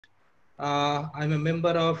I'm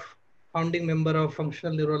a founding member of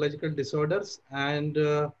Functional Neurological Disorders, and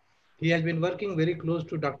he has been working very close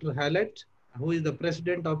to Dr. Hallett, who is the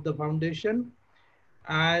president of the foundation.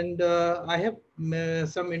 And I have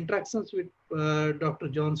some interactions with Dr.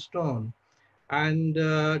 John Stone. And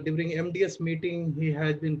during MDS meeting, he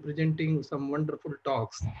has been presenting some wonderful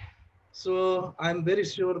talks. So I'm very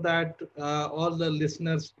sure that all the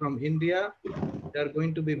listeners from India, they are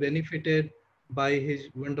going to be benefited by his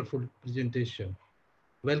wonderful presentation.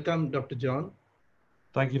 Welcome, Dr. John.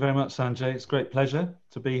 Thank you very much, Sanjay. It's a great pleasure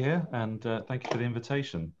to be here, and thank you for the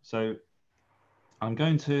invitation. So I'm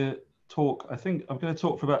going to talk, I think I'm going to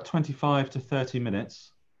talk for about 25 to 30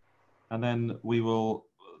 minutes, and then we will,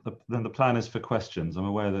 then the plan is for questions. I'm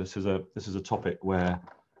aware that this is a topic where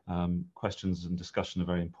questions and discussion are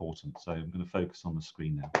very important, so I'm going to focus on the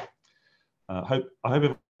screen now. I hope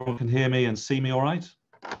everyone can hear me and see me all right.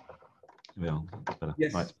 Here we are, that's better.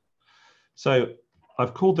 Yes. Right. So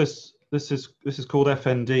I've called this is called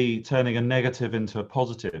FND, turning a negative into a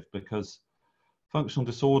positive, because functional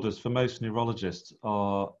disorders for most neurologists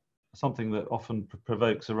are something that often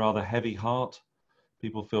provokes a rather heavy heart.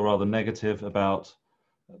 People feel rather negative about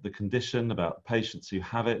the condition, about patients who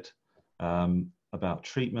have it, about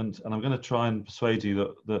treatment. And I'm going to try and persuade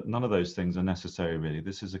you that none of those things are necessary, really.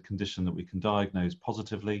 This is a condition that we can diagnose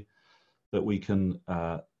positively, that we can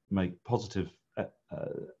make positive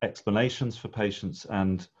explanations for patients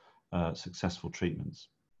and successful treatments.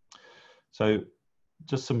 So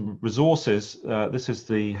just some resources. This is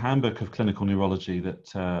the Handbook of Clinical Neurology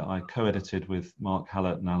that I co-edited with Mark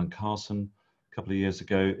Hallett and Alan Carson a couple of years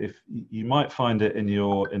ago. If you might find it in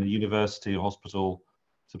a university or hospital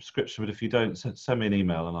subscription, but if you don't, send me an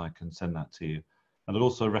email and I can send that to you. And I'd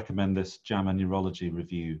also recommend this JAMA Neurology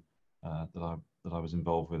review that I was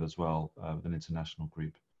involved with as well, with an international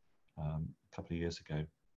group a couple of years ago.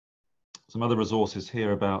 Some other resources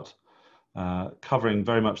here about covering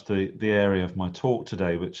very much the area of my talk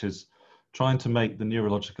today, which is trying to make the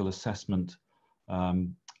neurological assessment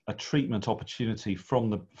a treatment opportunity from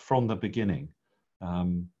the beginning,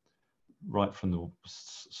 right from the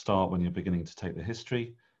start when you're beginning to take the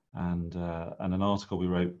history, and an article we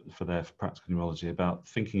wrote for Practical Neurology about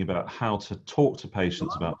thinking about how to talk to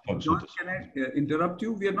patients about functional disorders. Can I interrupt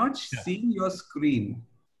you? We are not seeing your screen.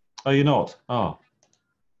 Oh, you're not? Ah.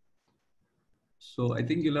 So I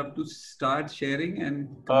think you'll have to start sharing and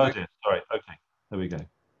come oh, back. dear. Sorry. Okay. There we go.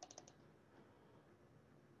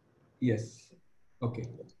 Yes. Okay.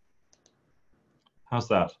 How's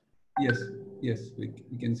that? Yes. Yes. We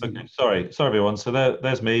can see. Okay. Sorry, everyone. So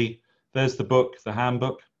there's me. There's the book, the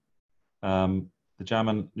handbook, the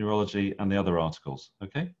JAMA Neurology, and the other articles.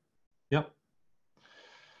 Okay. Yep.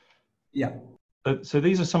 Yeah. So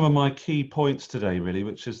these are some of my key points today, really,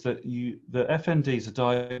 which is that the FND is a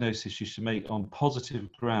diagnosis you should make on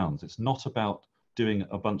positive grounds. It's not about doing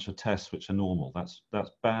a bunch of tests which are normal. That's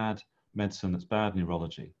bad medicine, that's bad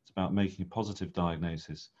neurology. It's about making a positive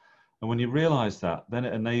diagnosis. And when you realize that, then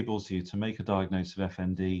it enables you to make a diagnosis of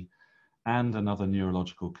FND and another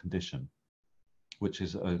neurological condition, which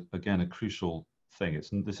is, again, a crucial thing.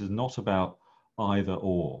 This is not about either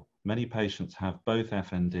or. Many patients have both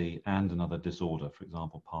FND and another disorder, for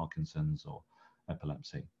example, Parkinson's or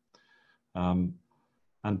epilepsy. And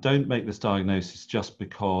don't make this diagnosis just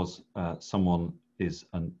because someone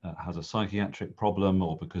has a psychiatric problem,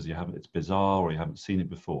 or because it's bizarre or you haven't seen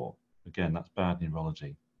it before. Again, that's bad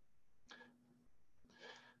neurology.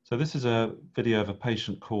 So this is a video of a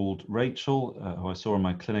patient called Rachel, who I saw in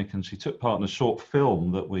my clinic, and she took part in a short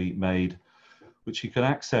film that we made, which you can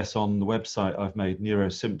access on the website I've made,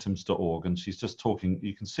 neurosymptoms.org. And she's just talking,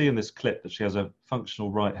 you can see in this clip that she has a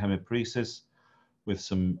functional right hemiparesis with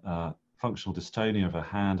some functional dystonia of her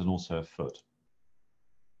hand and also her foot.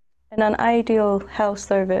 In an ideal health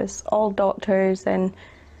service, all doctors and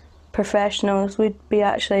professionals would be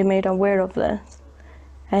actually made aware of this.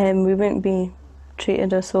 We wouldn't be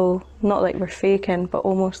treated as though, not like we're faking, but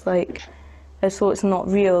almost like as though it's not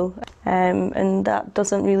real. And that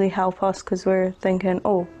doesn't really help us, because we're thinking,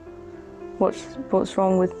 oh, what's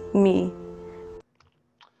wrong with me?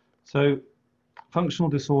 So functional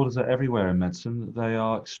disorders are everywhere in medicine. They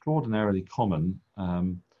are extraordinarily common,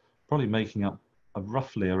 probably making up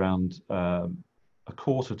roughly around a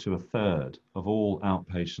quarter to a third of all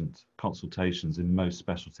outpatient consultations in most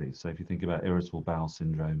specialties. So if you think about irritable bowel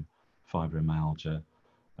syndrome, fibromyalgia,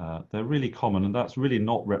 they're really common, and that's really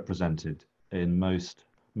not represented in most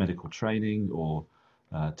medical training or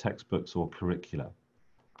textbooks or curricula.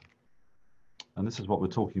 And this is what we're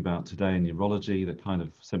talking about today in neurology, the kind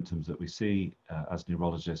of symptoms that we see as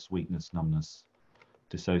neurologists: weakness, numbness,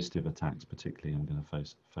 dissociative attacks particularly I'm going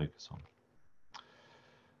to focus on.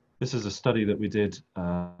 This is a study that we did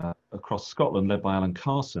across Scotland, led by Alan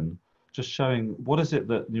Carson, just showing what is it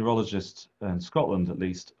that neurologists in Scotland at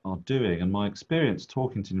least are doing. And my experience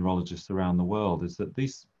talking to neurologists around the world is that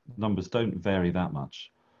these numbers don't vary that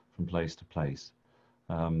much from place to place.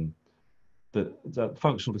 That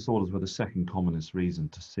functional disorders were the second commonest reason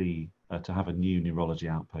to see to have a new neurology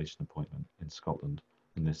outpatient appointment in Scotland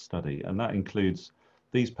in this study, and that includes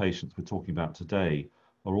these patients we're talking about today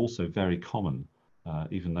are also very common,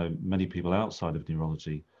 even though many people outside of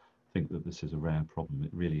neurology think that this is a rare problem.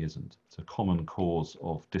 It really isn't. It's a common cause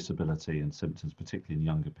of disability and symptoms, particularly in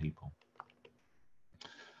younger people.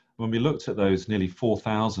 When we looked at those nearly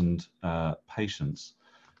 4,000 patients,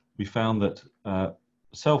 we found that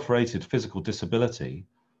self-rated physical disability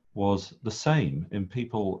was the same in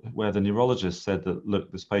people where the neurologist said that,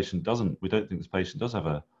 look, this patient we don't think this patient does have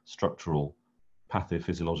a structural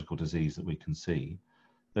pathophysiological disease that we can see.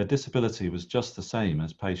 Their disability was just the same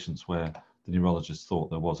as patients where the neurologist thought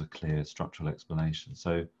there was a clear structural explanation.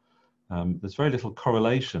 So there's very little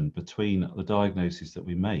correlation between the diagnoses that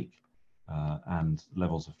we make and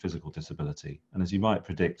levels of physical disability. And as you might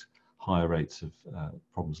predict, higher rates of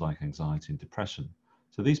problems like anxiety and depression.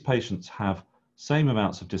 So these patients have same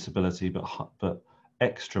amounts of disability, but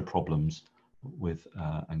extra problems with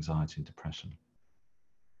anxiety and depression.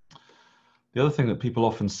 The other thing that people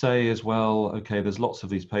often say is, well, okay, there's lots of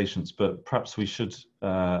these patients, but perhaps we should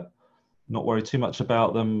not worry too much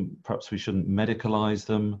about them. Perhaps we shouldn't medicalize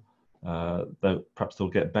them. Perhaps they'll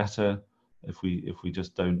get better if we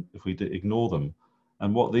ignore them.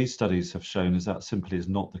 And what these studies have shown is that simply is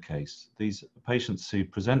not the case. These patients who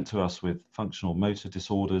present to us with functional motor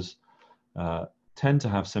disorders tend to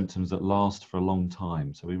have symptoms that last for a long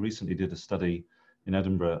time. So we recently did a study in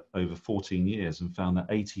Edinburgh over 14 years and found that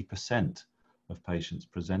 80% of patients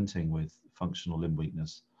presenting with functional limb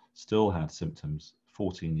weakness still had symptoms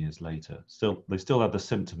 14 years later. They still had the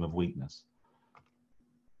symptom of weakness.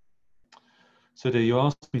 So you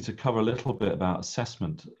asked me to cover a little bit about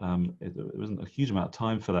assessment. It wasn't a huge amount of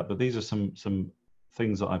time for that, but these are some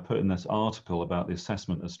things that I put in this article about the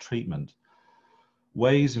assessment as treatment.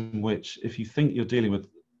 Ways in which, if you think you're dealing with,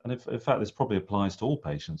 and in fact this probably applies to all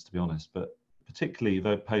patients to be honest, but particularly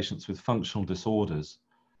those patients with functional disorders,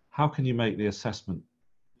 how can you make the assessment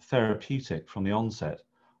therapeutic from the onset?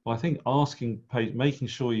 Well, I think making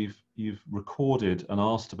sure you've recorded and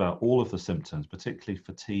asked about all of the symptoms, particularly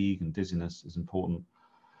fatigue and dizziness, is important.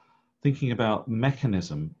 Thinking about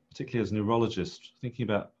mechanism, particularly as neurologists, thinking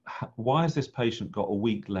about why has this patient got a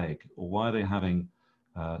weak leg, or why are they having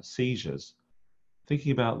seizures?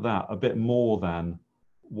 Thinking about that a bit more than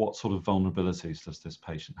what sort of vulnerabilities does this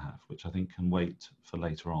patient have, which I think can wait for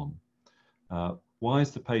later on. Why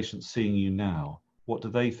is the patient seeing you now? What do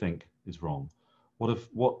they think is wrong?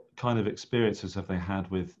 What kind of experiences have they had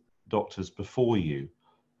with doctors before you?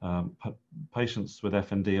 Patients with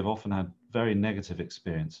FND have often had very negative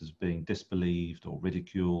experiences, being disbelieved or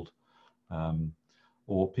ridiculed,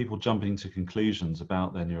 or people jumping to conclusions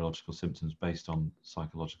about their neurological symptoms based on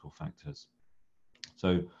psychological factors.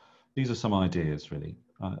 So these are some ideas, really.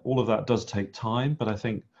 All of that does take time, but I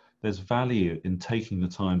think there's value in taking the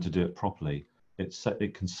time to do it properly.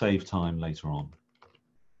 It can save time later on.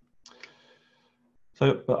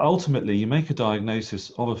 So, but ultimately, you make a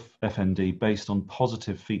diagnosis of FND based on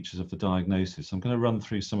positive features of the diagnosis. I'm going to run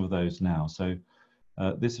through some of those now. So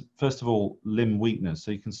this, first of all, limb weakness. So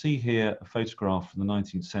you can see here a photograph from the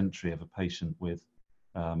 19th century of a patient with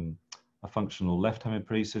a functional left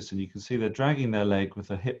hemiparesis, and you can see they're dragging their leg with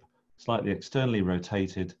the hip slightly externally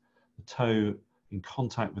rotated, the toe in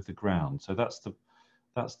contact with the ground. So that's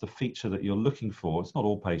the feature that you're looking for. It's not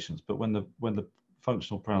all patients, but when the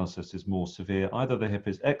functional paralysis is more severe, either the hip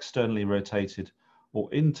is externally rotated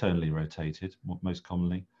or internally rotated, most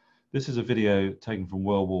commonly. This is a video taken from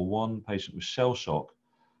World War I, patient with shell shock.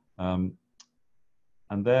 And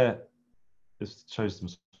there, this shows them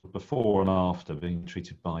before and after being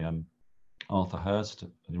treated by Arthur Hurst, a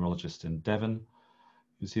neurologist in Devon.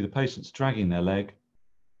 You can see the patient's dragging their leg.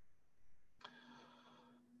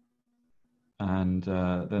 And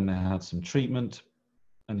then they had some treatment,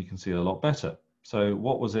 and you can see it a lot better. So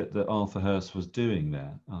what was it that Arthur Hurst was doing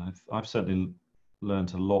there? I've certainly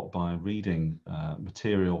learned a lot by reading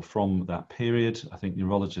material from that period. I think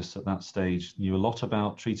neurologists at that stage knew a lot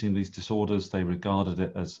about treating these disorders. They regarded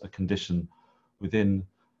it as a condition within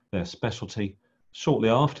their specialty. Shortly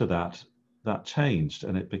after that, that changed,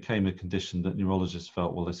 and it became a condition that neurologists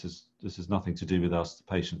felt, well, this is nothing to do with us. The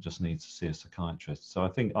patient just needs to see a psychiatrist. So I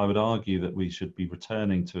think I would argue that we should be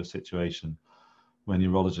returning to a situation where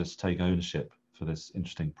neurologists take ownership for this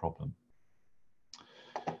interesting problem.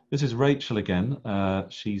 This is Rachel again.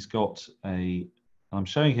 She's got I'm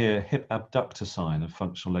showing here a hip abductor sign of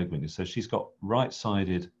functional leg weakness. So she's got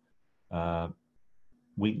right-sided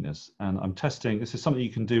weakness, and I'm testing. This is something you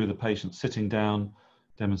can do with a patient sitting down,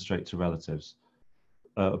 demonstrate to relatives.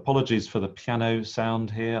 Apologies for the piano sound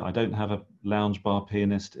here. I don't have a lounge bar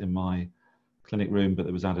pianist in my clinic room, but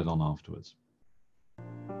it was added on afterwards.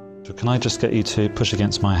 So can I just get you to push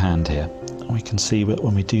against my hand here? And we can see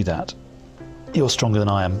when we do that, you're stronger than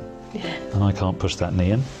I am, and I can't push that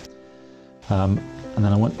knee in. And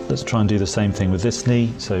then let's try and do the same thing with this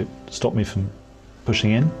knee. So stop me from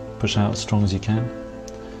pushing in, push out as strong as you can.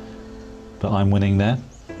 But I'm winning there,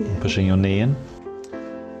 pushing your knee in.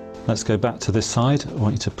 Let's go back to this side. I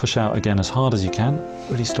want you to push out again as hard as you can.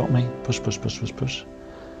 Really stop me, push, push, push, push, push.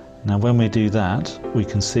 Now when we do that, we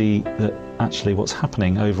can see that actually what's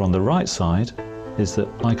happening over on the right side is that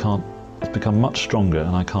it's become much stronger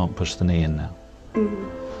and I can't push the knee in now.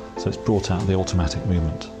 So it's brought out the automatic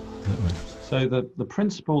movement. So the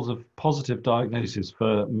principles of positive diagnosis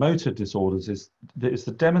for motor disorders is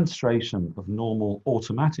the demonstration of normal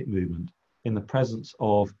automatic movement in the presence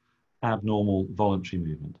of abnormal voluntary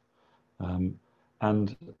movement.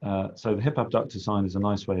 So the hip abductor sign is a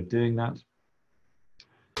nice way of doing that.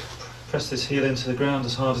 Press this heel into the ground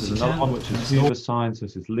as hard as you can. Another one, which is Hoover's sign. So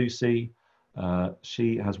this is Lucy.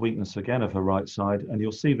 She has weakness again of her right side, and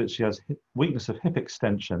you'll see that she has weakness of hip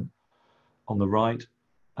extension on the right,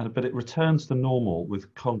 but it returns to normal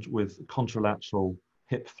with contralateral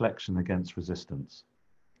hip flexion against resistance.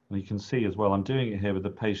 And you can see as well, I'm doing it here with the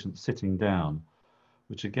patient sitting down,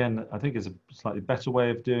 which again, I think is a slightly better way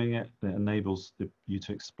of doing it. It enables you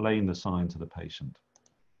to explain the sign to the patient.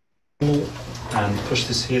 And push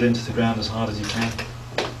this heel into the ground as hard as you can.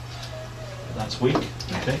 That's weak,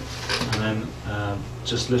 okay. And then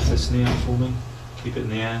just lift this knee up for me. Keep it in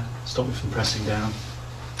the air. Stop me from pressing down.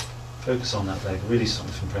 Focus on that leg. Really stop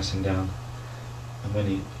me from pressing down. And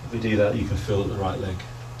when we do that, you can feel that the right leg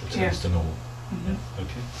returns to normal.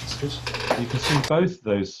 Okay, that's good. You can see both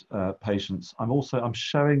those patients. I'm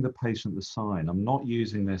showing the patient the sign. I'm not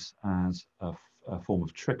using this as a form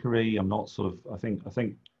of trickery. I'm not sort of. I think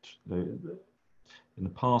in the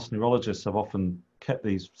past, neurologists have often kept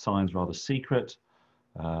these signs rather secret,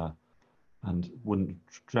 and wouldn't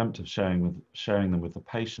dreamt of sharing them with the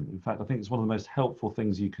patient. In fact, I think it's one of the most helpful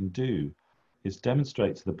things you can do is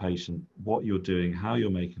demonstrate to the patient what you're doing, how you're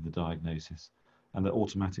making the diagnosis, and that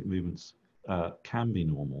automatic movements can be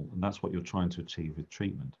normal, and that's what you're trying to achieve with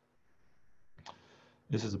treatment.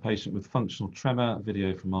 This is a patient with functional tremor,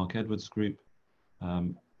 video from Mark Edwards' group.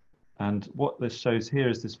 And what this shows here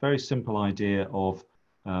is this very simple idea of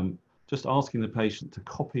just asking the patient to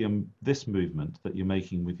copy this movement that you're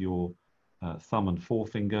making with your thumb and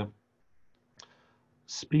forefinger,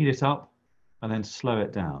 speed it up, and then slow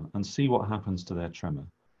it down, and see what happens to their tremor.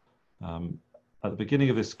 At the beginning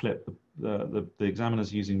of this clip, the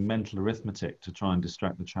examiner's using mental arithmetic to try and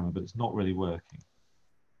distract the tremor, but it's not really working.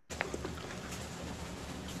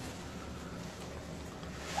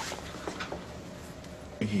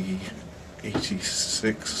 86,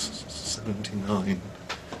 79,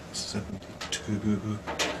 72.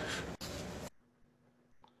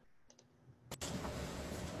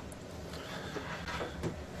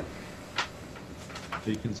 So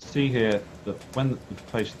you can see here that when the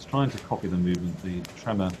patient's trying to copy the movement, the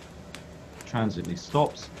tremor transiently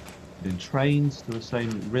stops, it entrains to the same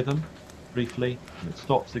rhythm briefly, and it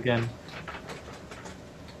stops again.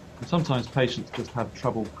 And sometimes patients just have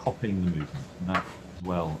trouble copying the movement, and that as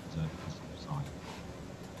well is a positive sign.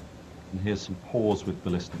 And here's some pause with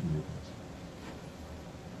ballistic movements.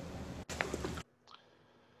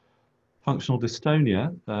 Functional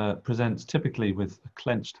dystonia presents typically with a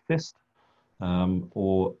clenched fist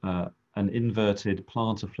or an inverted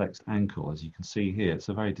plantar flexed ankle, as you can see here. It's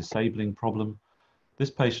a very disabling problem. This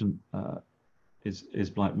patient is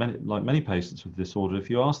like many patients with disorder. If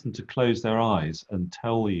you ask them to close their eyes and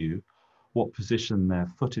tell you what position their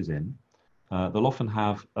foot is in, they'll often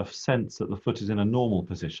have a sense that the foot is in a normal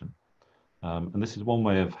position. And this is one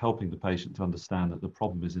way of helping the patient to understand that the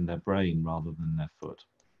problem is in their brain rather than their foot.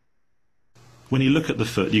 When you look at the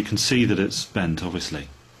foot, you can see that it's bent, obviously.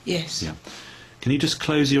 Yes. Yeah. Can you just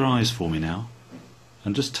close your eyes for me now?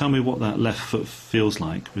 And just tell me what that left foot feels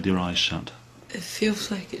like with your eyes shut. It feels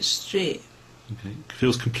like it's straight. Okay. It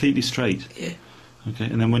feels completely straight? Yeah. Okay.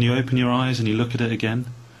 And then when you open your eyes and you look at it again?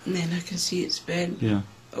 And then I can see it's bent. Yeah.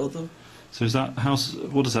 Although... So is that,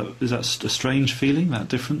 what is that, is that a strange feeling, that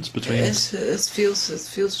difference between... It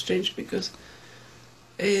feels strange because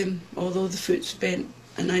although the foot's bent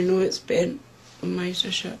and I know it's bent, My eyes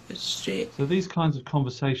are shut, it's straight. So these kinds of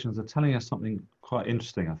conversations are telling us something quite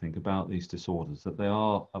interesting, I think, about these disorders, that they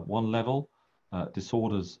are, at one level,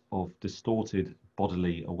 disorders of distorted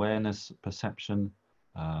bodily awareness, perception,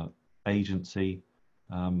 agency,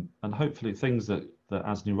 and hopefully things that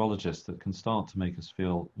as neurologists that can start to make us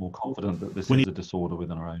feel more confident that this is a disorder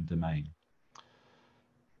within our own domain.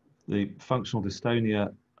 The functional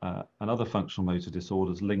dystonia and other functional motor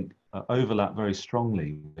disorders overlap very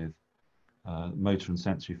strongly with motor and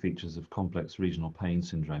sensory features of complex regional pain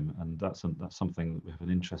syndrome, and that's something that we have an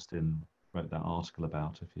interest in. Wrote that article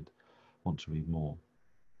about if you'd want to read more.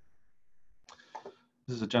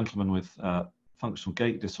 This is a gentleman with functional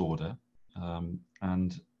gait disorder,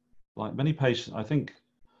 and like many patients, I think,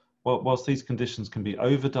 whilst these conditions can be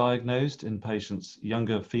overdiagnosed in patients,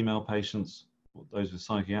 younger female patients, those with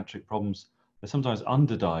psychiatric problems, they're sometimes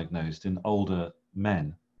underdiagnosed in older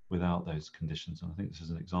men without those conditions, and I think this is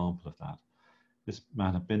an example of that. This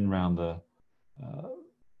man had been around the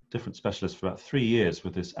different specialists for about 3 years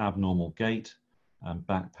with this abnormal gait and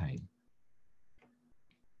back pain.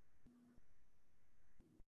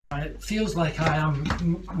 It feels like I am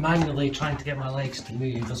manually trying to get my legs to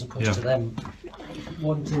move as opposed to them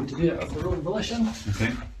wanting to do it of their own volition.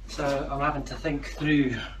 Okay. So I'm having to think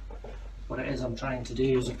through what it is I'm trying to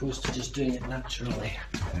do as opposed to just doing it naturally.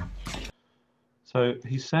 Okay. So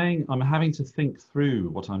he's saying, I'm having to think through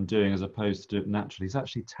what I'm doing as opposed to do it naturally. He's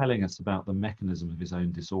actually telling us about the mechanism of his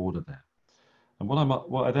own disorder there. And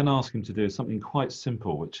what I then ask him to do is something quite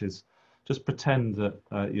simple, which is just pretend that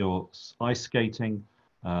you're ice skating.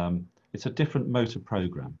 It's a different motor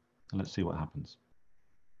program. And let's see what happens.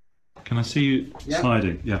 Can I see you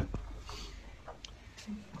sliding? Yeah.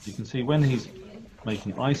 You can see when he's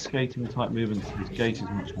making ice skating type movements, his gait is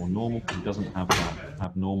much more normal. He doesn't have that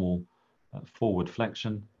abnormal forward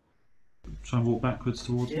flexion. Try and walk backwards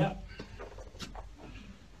towards me.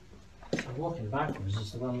 So walking backwards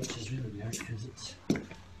is the one which is really weird because it's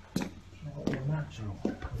not really natural.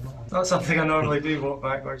 That's something I normally do, walk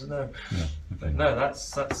backwards. No, okay. No, that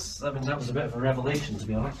was a bit of a revelation, to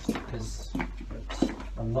be honest, because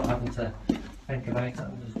I'm not having to think about it.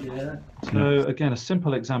 I'm just doing it. So again, a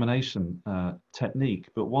simple examination technique,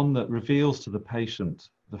 but one that reveals to the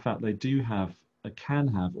patient the fact they can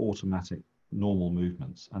have automatic normal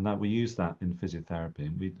movements, and that we use that in physiotherapy,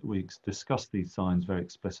 and we discuss these signs very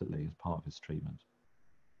explicitly as part of his treatment.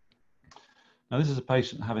 Now this is a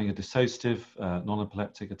patient having a dissociative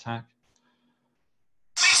non-epileptic attack.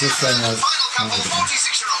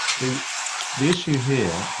 The issue here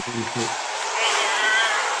is that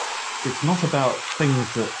it's not about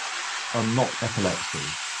things that are not epilepsy.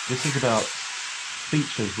 This is about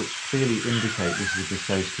features which clearly indicate this is a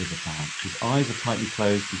dissociative attack. His eyes are tightly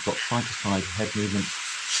closed, he's got side-to-side head movements,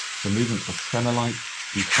 the movements are tremor-like,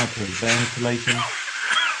 he's hyperventilating,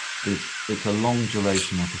 it's a long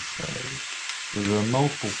duration episode. So there are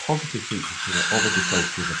multiple positive features here of a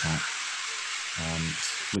dissociative attack,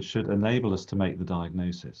 which should enable us to make the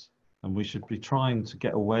diagnosis. And we should be trying to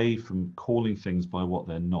get away from calling things by what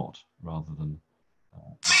they're not, rather than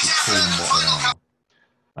calling them what they are.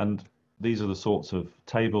 And these are the sorts of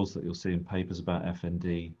tables that you'll see in papers about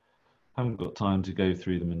FND. Haven't got time to go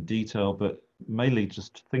through them in detail, but mainly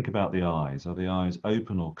just think about the eyes. Are the eyes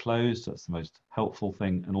open or closed? That's the most helpful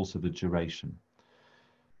thing, and also the duration.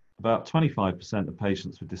 About 25% of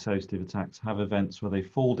patients with dissociative attacks have events where they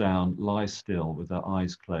fall down, lie still with their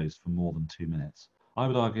eyes closed for more than 2 minutes. I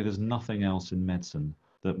would argue there's nothing else in medicine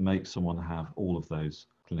that makes someone have all of those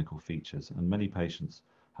clinical features, and many patients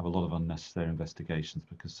have a lot of unnecessary investigations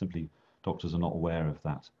because simply doctors are not aware of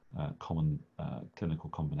that common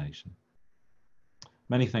clinical combination.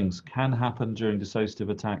 Many things can happen during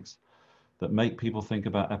dissociative attacks that make people think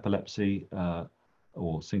about epilepsy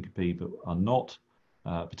or syncope, but are not,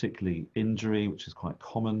 particularly injury, which is quite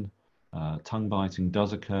common. Tongue biting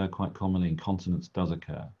does occur quite commonly, incontinence does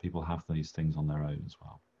occur. People have these things on their own as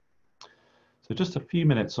well. So just a few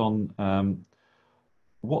minutes on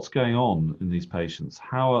what's going on in these patients.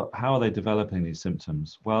 How are they developing these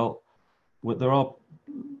symptoms? Well, there are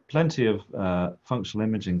plenty of functional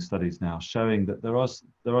imaging studies now showing that there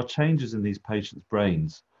are changes in these patients'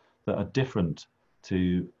 brains that are different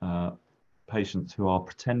to patients who are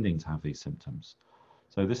pretending to have these symptoms.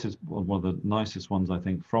 So this is one of the nicest ones, I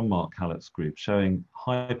think, from Mark Hallett's group, showing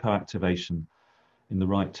hypoactivation in the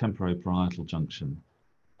right temporoparietal junction,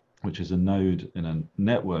 which is a node in a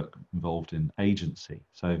network involved in agency.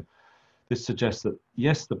 So this suggests that,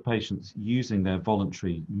 yes, the patient's using their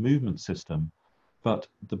voluntary movement system, but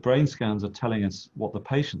the brain scans are telling us what the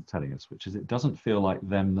patient's telling us, which is it doesn't feel like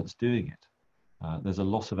them that's doing it. There's a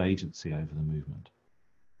loss of agency over the movement.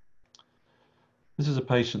 This is a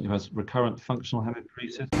patient who has recurrent functional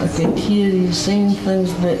hemiparesis. I can hear you saying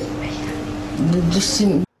things, but they just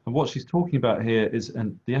seem... And what she's talking about here is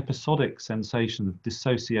the episodic sensation of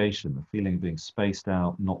dissociation, the feeling of being spaced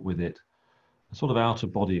out, not with it, a sort of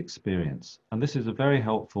out-of-body experience. And this is a very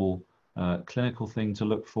helpful clinical thing to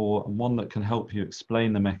look for, and one that can help you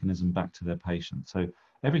explain the mechanism back to their patient. So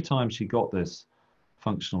every time she got this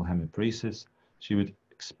functional hemiparesis, she would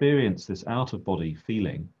experience this out-of-body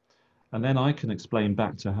feeling, and then I can explain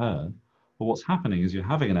back to her, well, what's happening is you're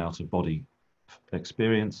having an out-of-body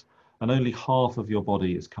experience, and only half of your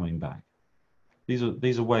body is coming back.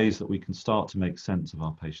 These are ways that we can start to make sense of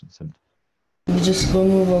our patient's symptoms. You're just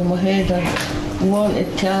going over my head. I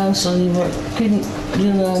wanted to answer you, but couldn't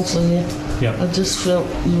really answer you. Yeah. I just felt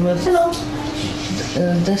you were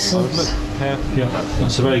distance. I would look carefully. Yeah,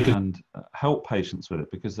 that's a very good. And help patients with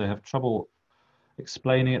it, because they have trouble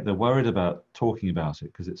explaining it. They're worried about talking about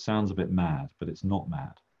it because it sounds a bit mad, but it's not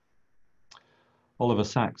mad. Oliver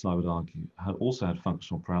Sacks, I would argue, also had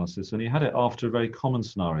functional paralysis, and he had it after a very common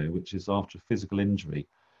scenario, which is after a physical injury.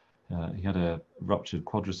 He had a ruptured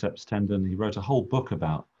quadriceps tendon. He wrote a whole book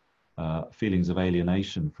about feelings of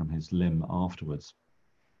alienation from his limb afterwards.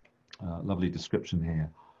 Lovely description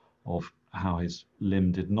here of how his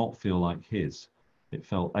limb did not feel like his. It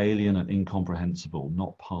felt alien and incomprehensible,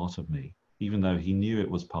 not part of me, even though he knew it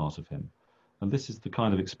was part of him. And this is the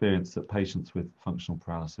kind of experience that patients with functional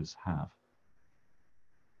paralysis have.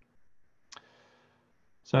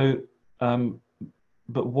 So,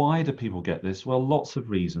 but why do people get this? Well, lots of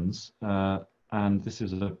reasons, and this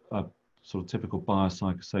is a sort of typical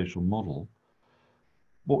biopsychosocial model.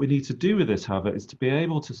 What we need to do with this, however, is to be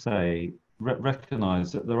able to say,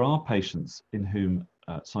 recognize that there are patients in whom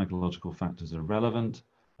psychological factors are relevant,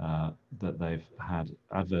 that they've had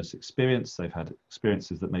adverse experience, they've had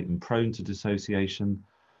experiences that make them prone to dissociation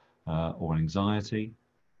or anxiety.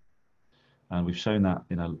 And we've shown that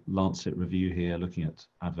in a Lancet review here, looking at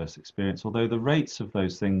adverse experience, although the rates of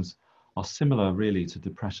those things are similar really to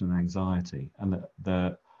depression and anxiety, and that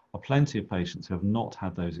there are plenty of patients who have not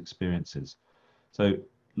had those experiences. So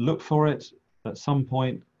look for it at some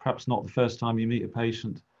point, perhaps not the first time you meet a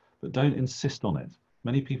patient, but don't insist on it.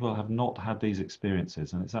 Many people have not had these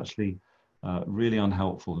experiences, and it's actually really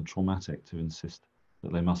unhelpful and traumatic to insist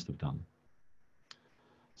that they must have done.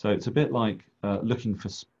 So it's a bit like looking for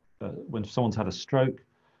when someone's had a stroke,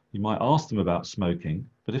 you might ask them about smoking,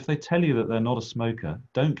 but if they tell you that they're not a smoker,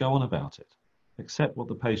 don't go on about it. Accept what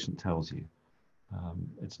the patient tells you.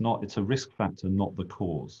 It's a risk factor, not the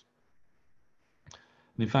cause.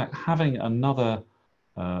 And in fact, having another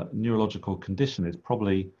neurological condition is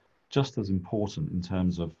probably just as important in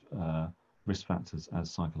terms of risk factors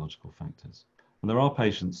as psychological factors. And there are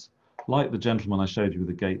patients, like the gentleman I showed you with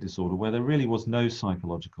the gait disorder, where there really was no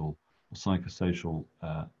psychological or psychosocial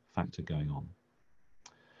factor going on.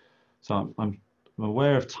 So I'm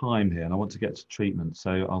aware of time here, and I want to get to treatment,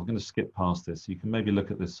 so I'm going to skip past this. You can maybe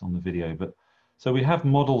look at this on the video. But so we have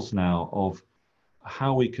models now of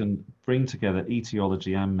how we can bring together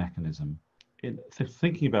etiology and mechanism.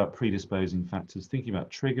 Thinking about predisposing factors, thinking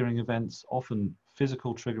about triggering events, often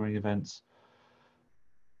physical triggering events.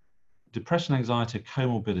 Depression, anxiety are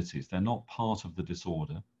comorbidities. They're not part of the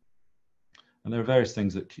disorder. And there are various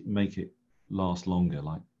things that make it last longer,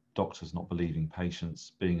 like doctors not believing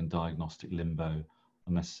patients, being in diagnostic limbo,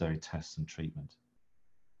 unnecessary tests and treatment.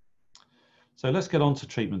 So let's get on to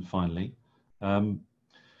treatment finally.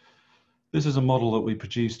 This is a model that we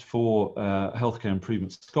produced for Healthcare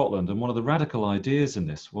Improvement Scotland, and one of the radical ideas in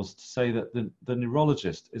this was to say that the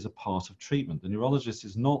neurologist is a part of treatment. The neurologist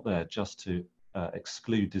is not there just to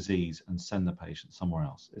exclude disease and send the patient somewhere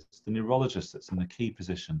else. It's the neurologist that's in the key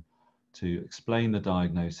position to explain the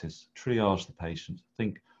diagnosis, triage the patient,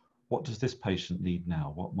 think, what does this patient need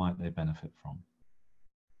now? What might they benefit from?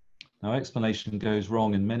 Now, explanation goes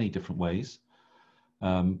wrong in many different ways.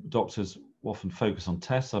 Doctors often focus on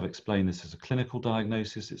tests. I've explained this as a clinical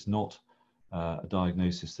diagnosis. It's not a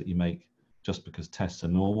diagnosis that you make just because tests are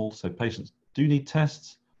normal. So patients do need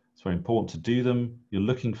tests. It's very important to do them. You're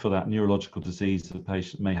looking for that neurological disease that the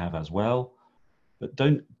patient may have as well, but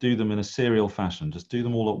don't do them in a serial fashion. Just do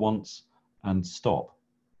them all at once and stop.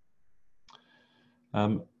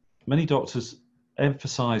 Many doctors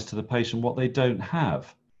emphasize to the patient what they don't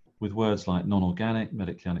have with words like non-organic,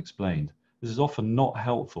 medically unexplained. This is often not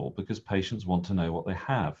helpful because patients want to know what they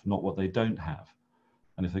have, not what they don't have.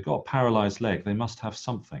 And if they've got a paralyzed leg, they must have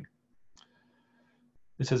something.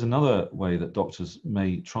 This is another way that doctors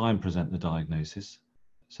may try and present the diagnosis,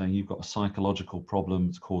 saying you've got a psychological problem,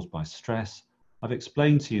 it's caused by stress. I've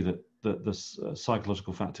explained to you that the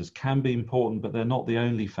psychological factors can be important, but they're not the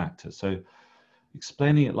only factors. So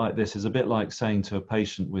explaining it like this is a bit like saying to a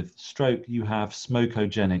patient with stroke, you have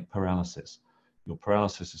smokogenic paralysis. Your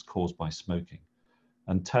paralysis is caused by smoking.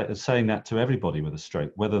 And saying that to everybody with a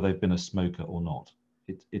stroke, whether they've been a smoker or not,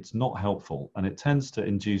 it's not helpful. And it tends to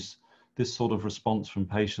induce this sort of response from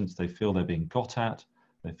patients. They feel they're being got at,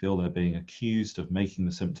 they feel they're being accused of making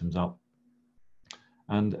the symptoms up.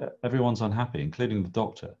 And everyone's unhappy, including the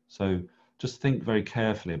doctor. So just think very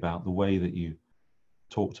carefully about the way that you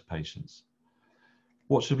talk to patients.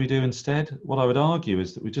 What should we do instead? What I would argue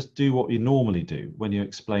is that we just do what you normally do when you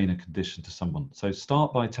explain a condition to someone. So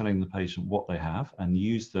start by telling the patient what they have and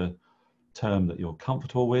use the term that you're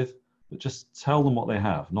comfortable with, but just tell them what they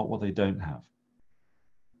have, not what they don't have.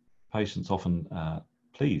 Patients often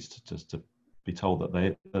pleased just to be told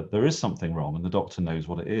that there is something wrong and the doctor knows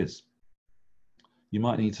what it is. You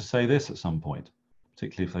might need to say this at some point,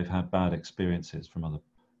 particularly if they've had bad experiences from other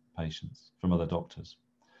patients, from other doctors.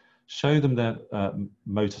 Show them their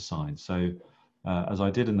motor signs. So as I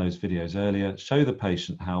did in those videos earlier, show the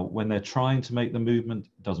patient how when they're trying to make the movement,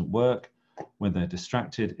 it doesn't work. When they're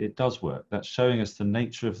distracted, it does work. That's showing us the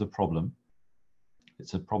nature of the problem.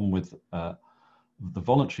 It's a problem with the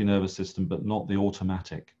voluntary nervous system, but not the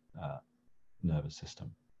automatic nervous system.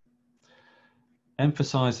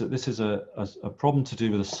 Emphasize that this is a problem to do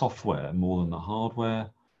with the software more than the hardware.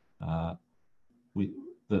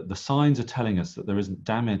 The signs are telling us that there isn't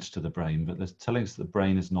damage to the brain, but they're telling us that the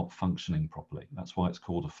brain is not functioning properly. That's why it's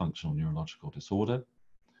called a functional neurological disorder.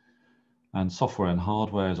 And software and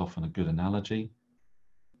hardware is often a good analogy.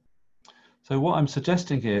 So what I'm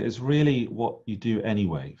suggesting here is really what you do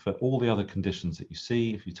anyway for all the other conditions that you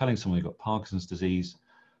see. If you're telling someone you've got Parkinson's disease,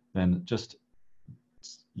 then just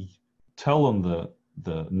tell them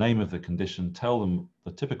the name of the condition, tell them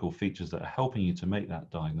the typical features that are helping you to make that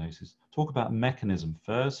diagnosis. Talk about mechanism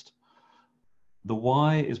first. The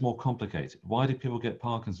why is more complicated. Why do people get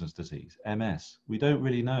Parkinson's disease, MS? We don't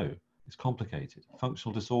really know. It's complicated.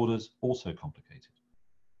 Functional disorders, also complicated.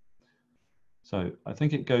 So I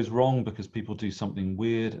think it goes wrong because people do something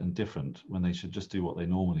weird and different when they should just do what they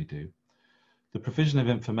normally do. The provision of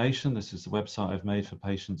information, this is the website I've made for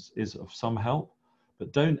patients, is of some help,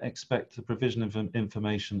 but don't expect the provision of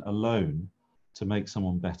information alone to make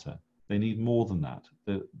someone better. They need more than that.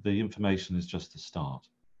 The information is just the start.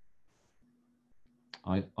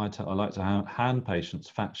 I like to hand patients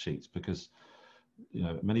fact sheets because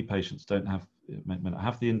many patients may not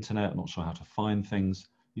have the internet, not sure how to find things.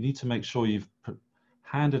 You need to make sure you've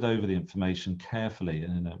handed over the information carefully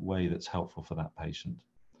and in a way that's helpful for that patient.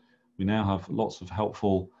 We now have lots of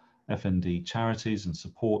helpful FND charities and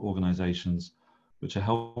support organizations which are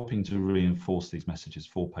helping to reinforce these messages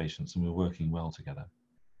for patients, and we're working well together.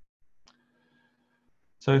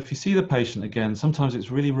 So if you see the patient again, sometimes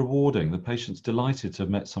it's really rewarding. The patient's delighted to have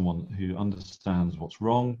met someone who understands what's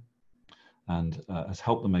wrong and has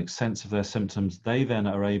helped them make sense of their symptoms. They then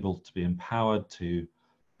are able to be empowered to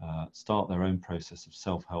start their own process of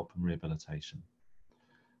self-help and rehabilitation.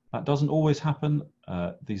 That doesn't always happen.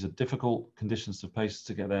 These are difficult conditions for patients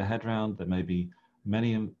to get their head around. There may be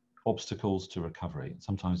many obstacles to recovery.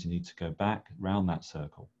 Sometimes you need to go back round that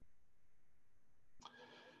circle.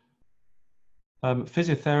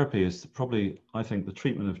 Physiotherapy is probably, I think, the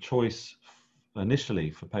treatment of choice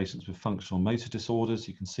initially for patients with functional motor disorders.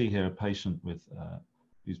 You can see here a patient with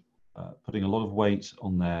who's putting a lot of weight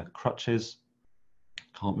on their crutches,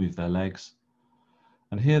 can't move their legs.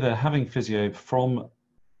 And here they're having physio from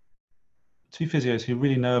two physios who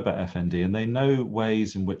really know about FND, and they know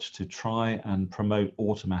ways in which to try and promote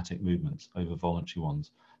automatic movements over voluntary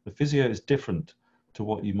ones. The physio is different to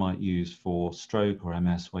what you might use for stroke or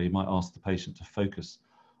MS, where you might ask the patient to focus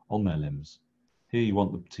on their limbs. Here you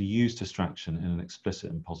want them to use distraction in an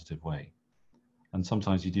explicit and positive way. And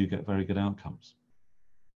sometimes you do get very good outcomes.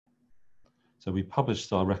 So we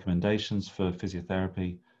published our recommendations for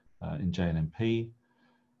physiotherapy in JNMP.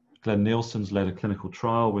 Glenn Nielsen's led a clinical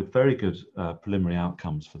trial with very good preliminary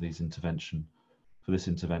outcomes for this intervention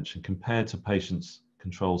compared to patients'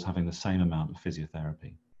 controls having the same amount of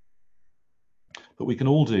physiotherapy. But we can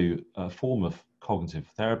all do a form of cognitive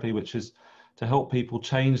therapy, which is to help people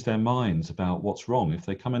change their minds about what's wrong. If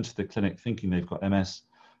they come into the clinic thinking they've got MS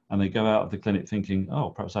and they go out of the clinic thinking,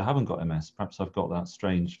 oh, perhaps I haven't got MS, perhaps I've got that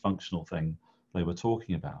strange functional thing they were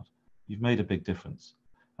talking about, you've made a big difference.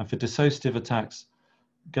 And for dissociative attacks,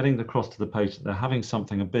 getting across to the patient, they're having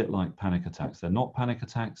something a bit like panic attacks. They're not panic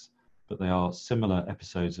attacks, but they are similar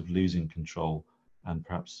episodes of losing control, and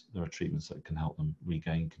perhaps there are treatments that can help them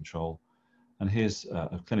regain control. And here's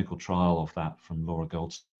a clinical trial of that from Laura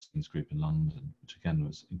Goldstein's group in London, which again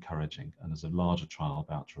was encouraging, and there's a larger trial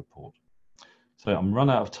about to report. So I'm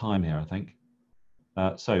run out of time here, I think.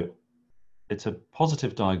 So it's a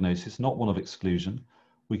positive diagnosis, not one of exclusion.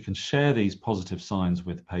 We can share these positive signs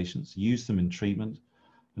with patients, use them in treatment.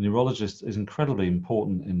 The neurologist is incredibly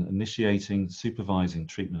important in initiating, supervising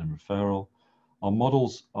treatment and referral. Our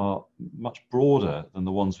models are much broader than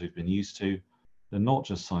the ones we've been used to. They're not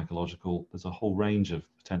just psychological, there's a whole range of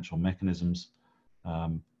potential mechanisms,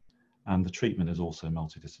 and the treatment is also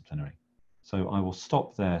multidisciplinary. So I will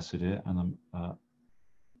stop there, Sudhir, and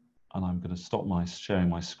I'm going to stop sharing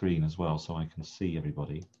my screen as well so I can see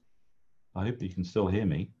everybody. I hope you can still hear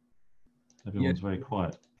me. Everyone's very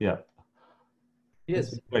quiet. Yeah.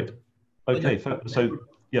 Yes. Great. Okay. So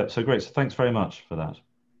yeah. So great. So thanks very much for that.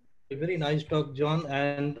 A very nice talk, John.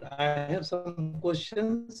 And I have some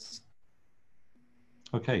questions.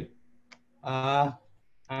 Okay. And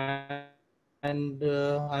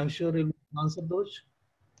I'm sure you'll answer those.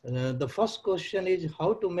 The first question is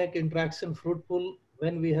how to make interaction fruitful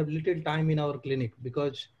when we have little time in our clinic,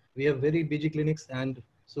 because we have very busy clinics, and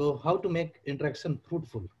so how to make interaction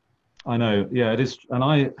fruitful? I know, yeah, it is. And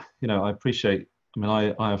I appreciate, I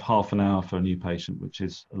mean, I have half an hour for a new patient, which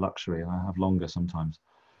is a luxury, and I have longer sometimes.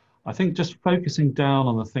 I think just focusing down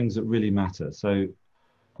on the things that really matter. So,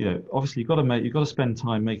 obviously you've got to spend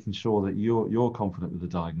time making sure that you're confident with the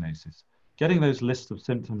diagnosis. Getting those lists of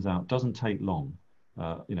symptoms out doesn't take long.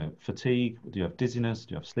 Fatigue, do you have dizziness,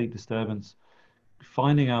 do you have sleep disturbance?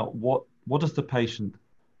 Finding out what does the patient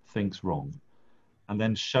think's wrong, and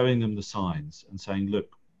then showing them the signs and saying,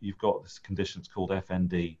 look, you've got this condition, it's called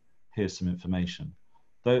FND, here's some information.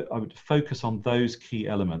 Though I would focus on those key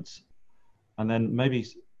elements, and then maybe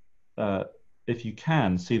if you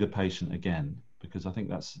can, see the patient again, because I think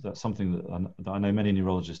that's something that I know many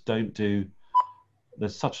neurologists don't do.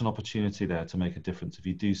 There's such an opportunity there to make a difference if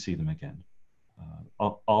you do see them again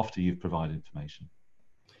after you've provided information.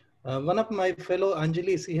 One of my fellow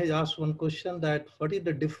Anjali, she has asked one question, that what is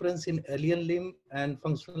the difference in alien limb and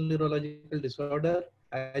functional neurological disorder,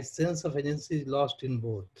 as sense of agency is lost in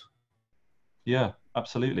both? Yeah,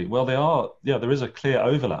 absolutely. Well, there is a clear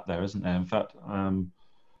overlap there, isn't there? In fact, I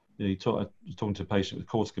was talking to a patient with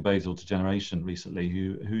corticobasal degeneration recently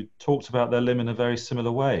who talked about their limb in a very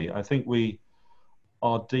similar way. I think we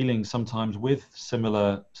are dealing sometimes with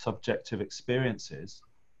similar subjective experiences,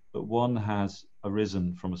 but one has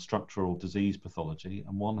arisen from a structural disease pathology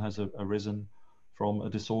and one has arisen from a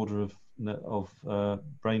disorder of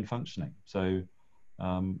brain functioning. So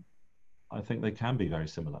I think they can be very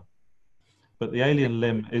similar. But the alien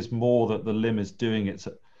limb is more that the limb is doing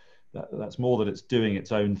that's more that it's doing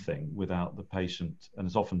its own thing without the patient, and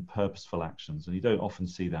it's often purposeful actions, and you don't often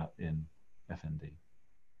see that in FND.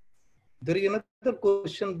 There is another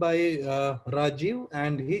question by Rajiv,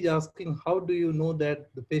 and he's asking, how do you know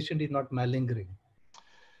that the patient is not malingering?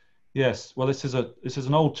 Yes, well, this is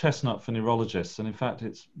an old chestnut for neurologists, and in fact,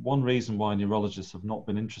 it's one reason why neurologists have not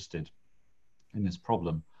been interested in this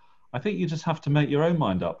problem. I think you just have to make your own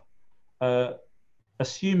mind up.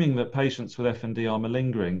 Assuming that patients with FND are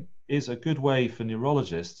malingering is a good way for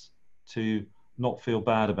neurologists to not feel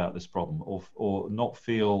bad about this problem, or not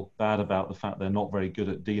feel bad about the fact they're not very good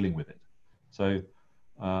at dealing with it. So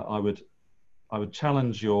I would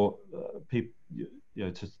challenge your people,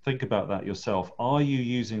 to think about that yourself. Are you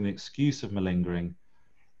using the excuse of malingering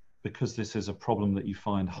because this is a problem that you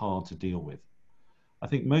find hard to deal with? I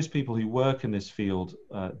think most people who work in this field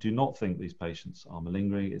do not think these patients are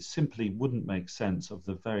malingering. It simply wouldn't make sense of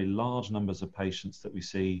the very large numbers of patients that we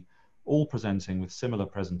see, all presenting with similar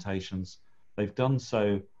presentations. They've done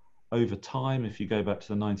so over time. If you go back to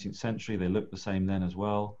the 19th century, they look the same then as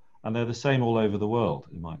well. And they're the same all over the world,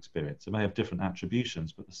 in my experience. They may have different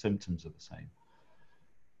attributions, but the symptoms are the same.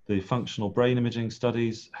 The functional brain imaging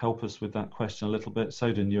studies help us with that question a little bit.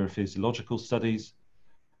 So do neurophysiological studies,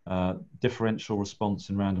 differential response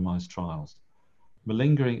in randomized trials.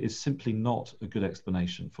 Malingering is simply not a good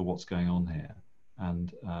explanation for what's going on here.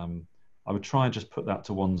 And I would try and just put that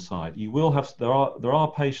to one side. You will have, there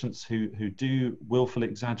are patients who do willfully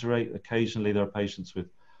exaggerate. Occasionally there are patients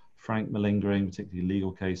with frank malingering, particularly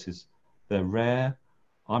legal cases. They're rare.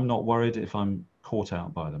 I'm not worried if I'm caught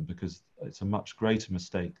out by them, because it's a much greater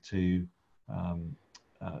mistake to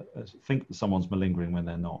think that someone's malingering when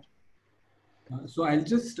they're not. So I'll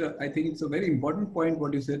just, I think it's a very important point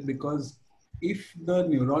what you said, because if the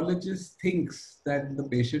neurologist thinks that the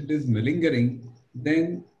patient is malingering,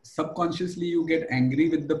 then subconsciously you get angry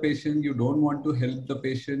with the patient, you don't want to help the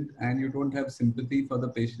patient, and you don't have sympathy for the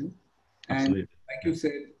patient. Absolutely. And like you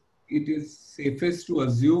said, it is safest to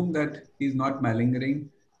assume that he's not malingering.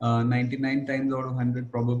 99 times out of 100,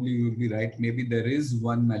 probably you will be right. Maybe there is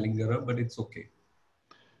one malingerer, but it's okay.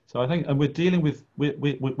 So I think, and we're dealing with,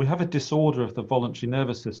 we have a disorder of the voluntary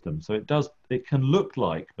nervous system. So it can look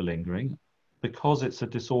like malingering because it's a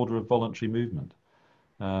disorder of voluntary movement.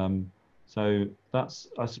 So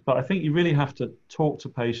but I think you really have to talk to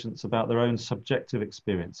patients about their own subjective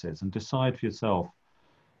experiences and decide for yourself,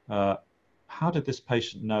 how did this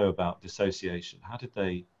patient know about dissociation? How did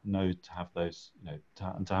they know to have those,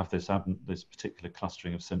 to have this particular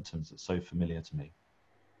clustering of symptoms that's so familiar to me?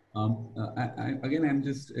 Again, I'm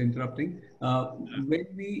just interrupting. When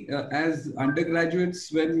we, as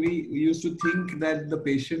undergraduates, when we used to think that the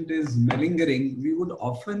patient is malingering, we would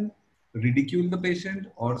often ridicule the patient,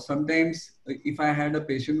 or sometimes if I had a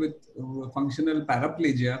patient with functional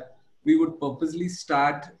paraplegia, we would purposely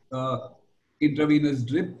start intravenous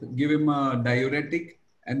drip, give him a diuretic,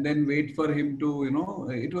 and then wait for him to,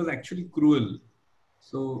 it was actually cruel.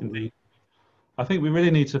 So Indeed. I think we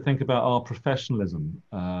really need to think about our professionalism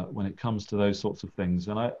when it comes to those sorts of things.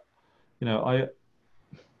 And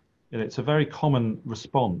it's a very common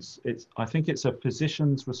response. I think it's a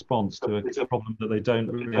physician's response to a problem that they don't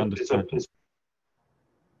really understand.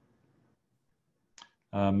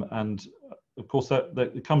 And of course,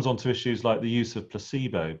 that it comes on to issues like the use of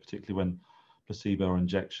placebo, particularly when placebo or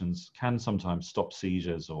injections can sometimes stop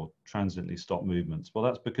seizures or transiently stop movements. Well,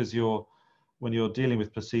 that's because when you're dealing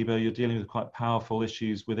with placebo, you're dealing with quite powerful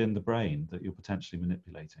issues within the brain that you're potentially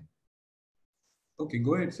manipulating. Okay,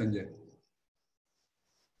 go ahead, Sanjay.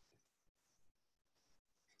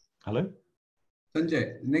 Hello?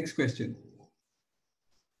 Sanjay, next question.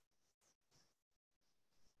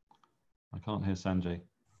 I can't hear Sanjay.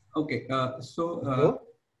 Okay,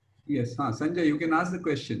 yes, Sanjay, you can ask the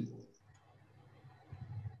question.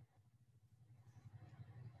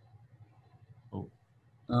 Oh.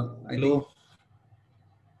 Hello.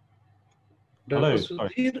 Hello,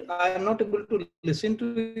 Sudhir, I am not able to listen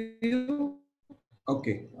to you.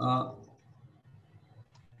 Okay. I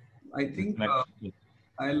think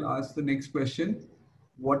I'll ask the next question.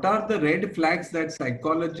 What are the red flags that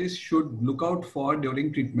psychologists should look out for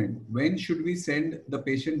during treatment? When should we send the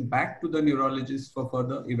patient back to the neurologist for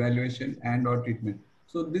further evaluation and or treatment?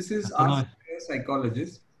 So this is asked by a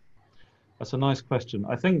psychologist. That's a nice question.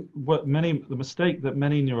 I think the mistake that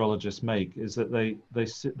many neurologists make is that they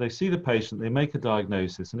see the patient, they make a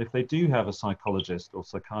diagnosis, and if they do have a psychologist or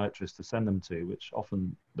psychiatrist to send them to, which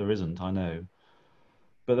often there isn't, I know,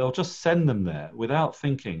 but they'll just send them there without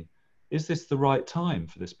thinking, is this the right time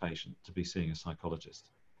for this patient to be seeing a psychologist?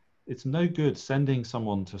 It's no good sending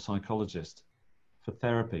someone to a psychologist for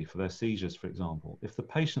therapy for their seizures, for example, if the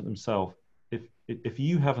patient themselves, if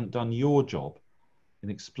you haven't done your job in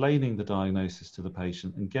explaining the diagnosis to the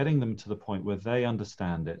patient and getting them to the point where they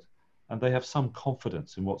understand it and they have some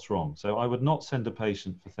confidence in what's wrong. So I would not send a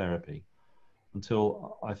patient for therapy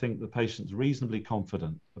until I think the patient's reasonably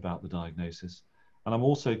confident about the diagnosis. And I'm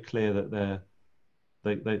also clear that they're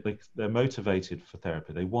motivated for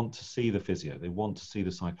therapy. They want to see the physio, they want to see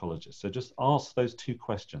the psychologist. So just ask those two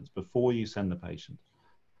questions before you send the patient.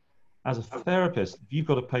 As a therapist, if you've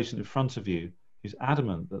got a patient in front of you who's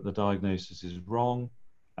adamant that the diagnosis is wrong,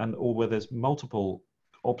 or where there's multiple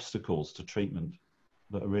obstacles to treatment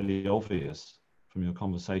that are really obvious from your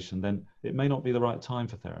conversation, then it may not be the right time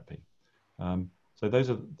for therapy. So those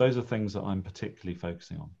are things that I'm particularly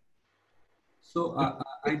focusing on. So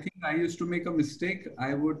I think I used to make a mistake.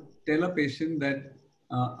 I would tell a patient that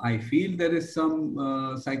I feel there is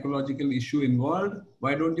some psychological issue involved.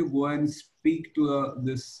 Why don't you go and speak to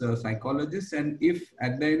this psychologist? And if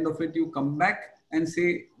at the end of it you come back and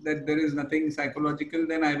say that there is nothing psychological,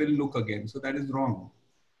 then I will look again. So that is wrong.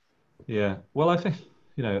 Yeah, well, I think,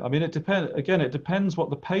 I mean, it depends. Again, it depends what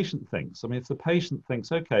the patient thinks. I mean, if the patient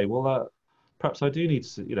thinks, okay, well, perhaps I do need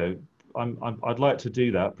to, I'd like to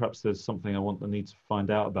do that. Perhaps there's something I need to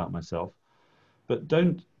find out about myself, but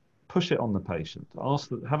don't push it on the patient.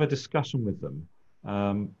 Have a discussion with them,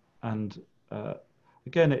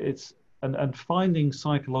 again, and finding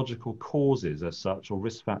psychological causes as such or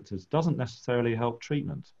risk factors doesn't necessarily help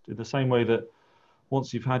treatment. In the same way that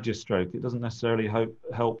once you've had your stroke, it doesn't necessarily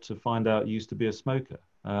help to find out you used to be a smoker.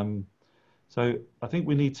 So I think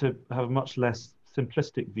we need to have a much less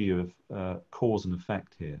simplistic view of cause and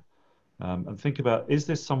effect here. And think about, is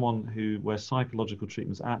this someone where psychological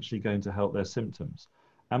treatment is actually going to help their symptoms?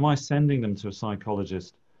 Am I sending them to a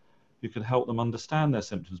psychologist who can help them understand their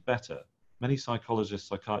symptoms better? Many psychologists,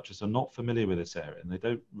 psychiatrists are not familiar with this area, and they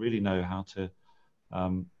don't really know how to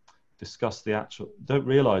discuss don't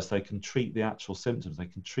realize they can treat the actual symptoms, they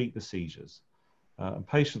can treat the seizures. And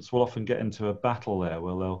patients will often get into a battle there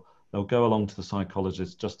where they'll go along to the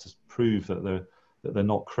psychologist just to prove that they're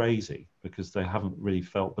not crazy because they haven't really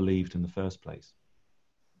felt believed in the first place.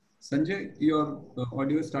 Sanjay, your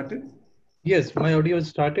audio started? Yes, my audio is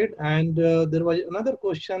started, and there was another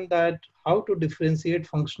question that how to differentiate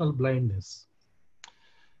functional blindness.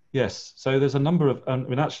 Yes, so there's a number of, I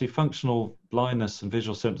mean, actually functional blindness and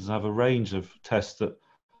visual symptoms have a range of tests that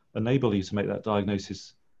enable you to make that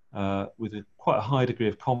diagnosis with quite a high degree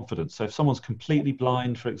of confidence. So if someone's completely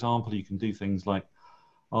blind, for example, you can do things like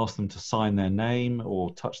ask them to sign their name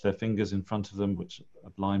or touch their fingers in front of them, which a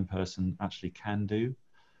blind person actually can do.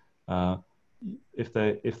 If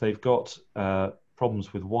they've got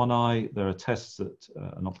problems with one eye, there are tests that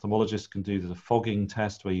an ophthalmologist can do. There's a fogging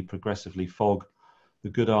test where you progressively fog the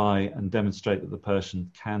good eye and demonstrate that the person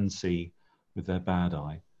can see with their bad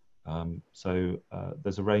eye. So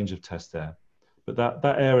there's a range of tests there. But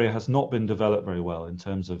that area has not been developed very well in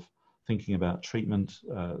terms of thinking about treatment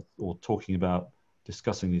or talking about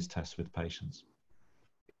discussing these tests with patients.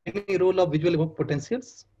 Any role of visual evoked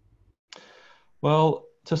potentials? Well,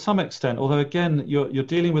 to some extent, although again, you're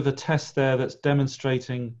dealing with a test there that's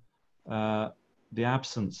demonstrating the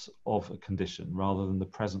absence of a condition rather than the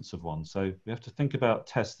presence of one. So we have to think about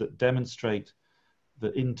tests that demonstrate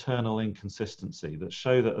the internal inconsistency, that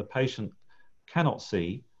show that a patient cannot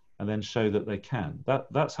see and then show that they can.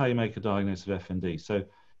 That's how you make a diagnosis of FND. So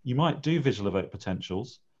you might do visual evoked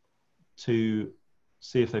potentials to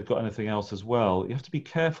see if they've got anything else as well. You have to be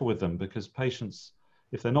careful with them because patients,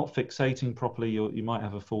 if they're not fixating properly, you might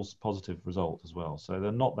have a false positive result as well. So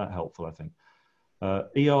they're not that helpful, I think.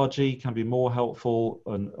 ERG can be more helpful,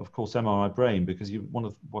 and of course MRI brain, because you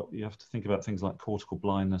have to think about things like cortical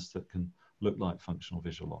blindness that can look like functional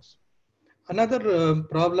visual loss. Another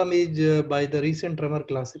problem is by the recent tremor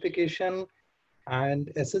classification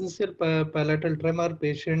and essential palatal tremor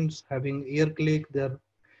patients having ear click, they're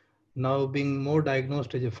now being more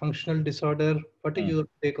diagnosed as a functional disorder. What is your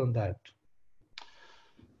take on that?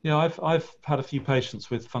 Yeah, I've had a few patients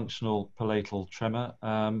with functional palatal tremor.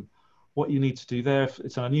 What you need to do there,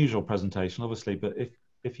 it's an unusual presentation, obviously, but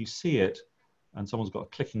if you see it and someone's got a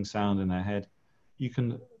clicking sound in their head, you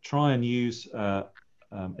can try and use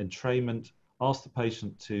entrainment, ask the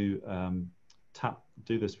patient to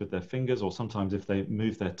do this with their fingers, or sometimes if they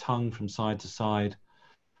move their tongue from side to side,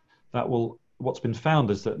 what's been found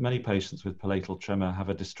is that many patients with palatal tremor have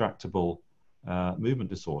a distractible movement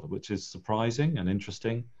disorder, which is surprising and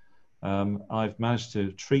interesting. I've managed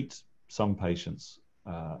to treat some patients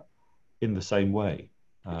in the same way.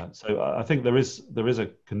 So I think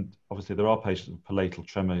obviously there are patients with palatal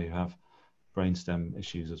tremor who have brainstem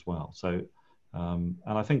issues as well. So, and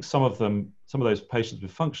I think some of those patients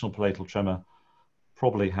with functional palatal tremor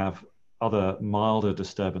probably have other milder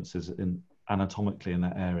disturbances anatomically in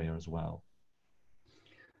that area as well.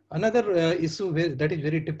 Another issue that is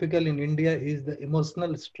very typical in India is the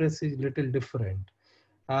emotional stress is little different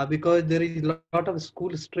because there is a lot of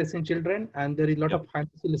school stress in children and there is a lot of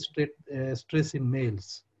financial stress in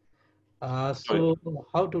males. So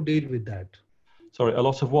how to deal with that? Sorry, a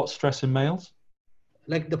lot of what stress in males?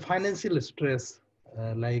 Like the financial stress,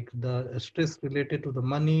 like the stress related to the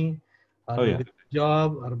money, or maybe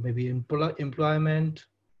job, or maybe employment.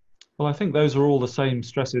 Well, I think those are all the same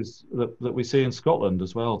stresses that we see in Scotland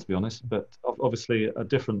as well, to be honest, but obviously at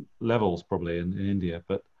different levels probably in India.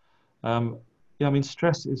 But yeah, I mean,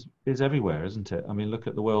 stress is everywhere, isn't it? I mean, look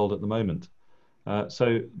at the world at the moment.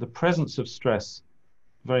 So the presence of stress,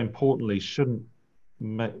 very importantly, shouldn't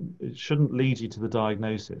lead you to the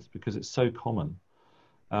diagnosis because it's so common.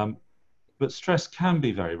 But stress can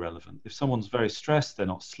be very relevant. If someone's very stressed, they're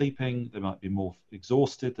not sleeping, they might be more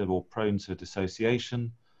exhausted, they're more prone to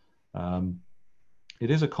dissociation. It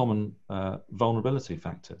is a common vulnerability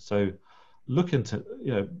factor. So look into,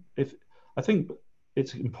 I think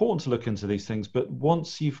it's important to look into these things, but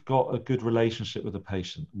once you've got a good relationship with the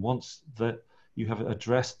patient, once that you have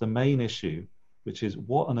addressed the main issue, which is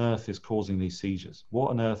what on earth is causing these seizures? What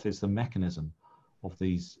on earth is the mechanism of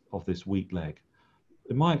this weak leg?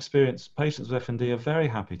 In my experience, patients with FND are very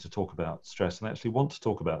happy to talk about stress and actually want to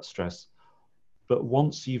talk about stress. But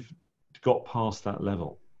once you've got past that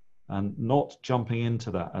level and not jumping into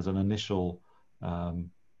that as an initial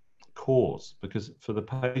cause, because for the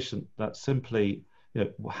patient, that's simply,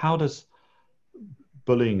 how does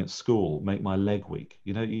bullying at school make my leg weak?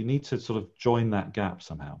 You need to sort of join that gap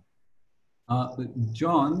somehow.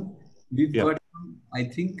 John, we've got, I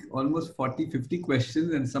think, almost 40-50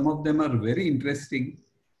 questions, and some of them are very interesting.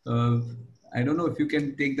 I don't know if you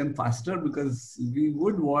can take them faster because we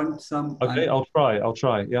would want some. Okay, I'll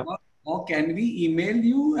try. Yeah. Or can we email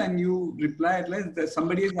you and you reply at least?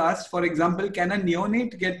 Somebody has asked, for example, can a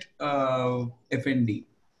neonate get FND?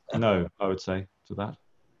 No, I would say to that.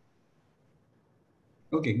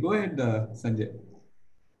 Okay, go ahead, Sanjay.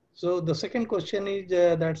 So the second question is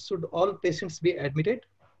that should all patients be admitted?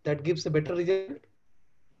 That gives a better result.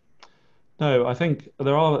 No, I think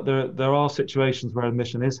there are situations where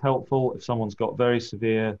admission is helpful if someone's got very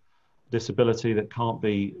severe disability that can't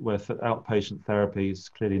be, where outpatient therapy is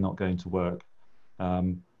clearly not going to work.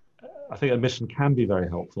 I think admission can be very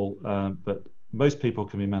helpful, but most people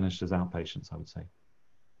can be managed as outpatients, I would say.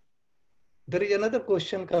 There is another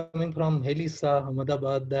question coming from Helisa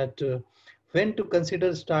Ahmedabad that when to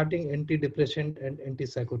consider starting antidepressant and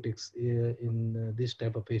antipsychotics in this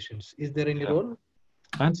type of patients. Is there any role?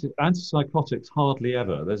 Antipsychotics, hardly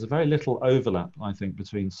ever. There's a very little overlap, I think,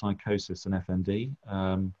 between psychosis and FND.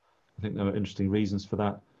 I think there are interesting reasons for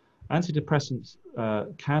that. Antidepressants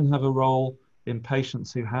can have a role in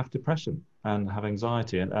patients who have depression and have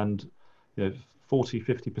anxiety, and you know,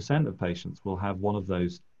 40–50% of patients will have one of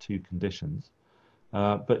those two conditions.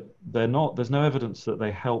 But there's no evidence that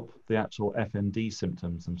they help the actual FND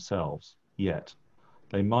symptoms themselves yet.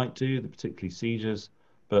 They might do, particularly seizures,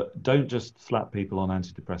 but don't just slap people on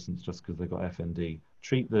antidepressants just because they've got FND.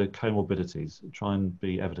 Treat the comorbidities, try and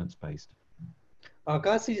be evidence-based.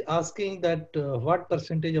 Akash is asking that what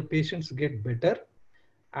percentage of patients get better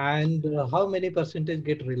and how many percentage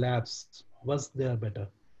get relapse once they are better?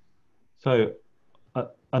 So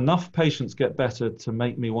enough patients get better to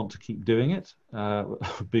make me want to keep doing it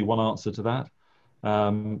would be one answer to that.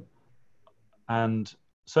 And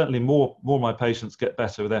certainly more of my patients get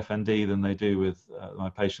better with FND than they do with my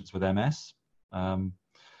patients with MS.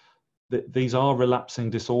 These are relapsing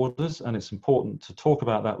disorders, and it's important to talk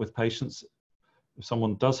about that with patients. If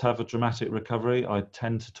someone does have a dramatic recovery, I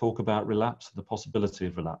tend to talk about relapse, the possibility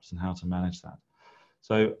of relapse, and how to manage that.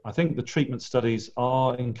 So I think the treatment studies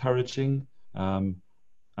are encouraging, and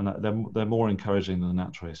they're more encouraging than the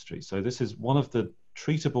natural history. So this is one of the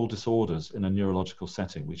treatable disorders in a neurological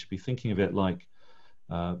setting. We should be thinking of it like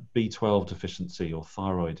B12 deficiency or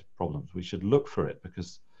thyroid problems. We should look for it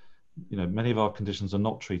because, you know, many of our conditions are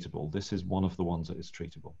not treatable. This is one of the ones that is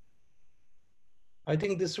treatable. I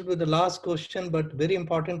think this would be the last question, but very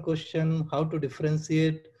important question: how to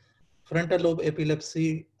differentiate frontal lobe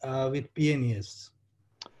epilepsy with PNES?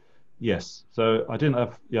 Yes, so I didn't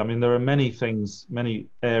have, I mean, there are many things, many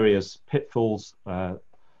areas, pitfalls that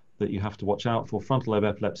you have to watch out for. Frontal lobe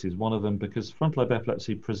epilepsy is one of them because frontal lobe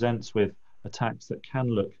epilepsy presents with attacks that can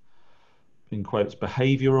look, in quotes,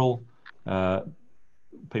 behavioral.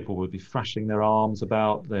 People would be thrashing their arms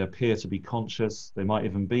about, they appear to be conscious, they might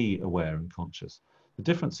even be aware and conscious. The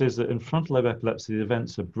difference is that in frontal lobe epilepsy, the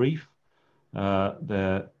events are brief,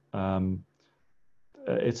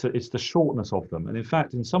 it's the shortness of them, and in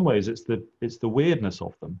fact, in some ways, it's the weirdness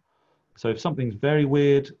of them. So if something's very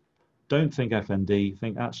weird, don't think FND.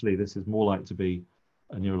 Think actually this is more like to be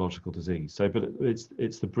a neurological disease. So, but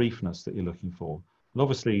it's the briefness that you're looking for, and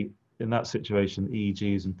obviously in that situation,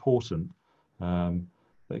 EEG is important.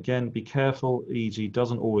 But again, be careful. EEG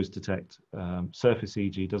doesn't always detect surface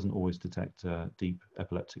EEG doesn't always detect deep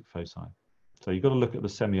epileptic foci. So you've got to look at the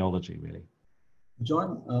semiology really.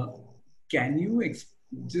 John, can you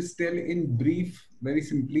just tell in brief, very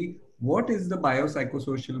simply, what is the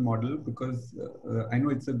biopsychosocial model? Because I know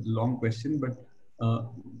it's a long question, but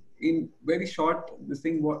in very short, this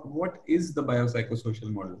thing, what is the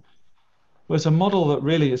biopsychosocial model? Well, it's a model that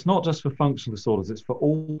really, it's not just for functional disorders, it's for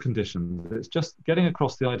all conditions. It's just getting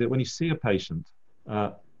across the idea when you see a patient,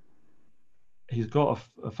 he's got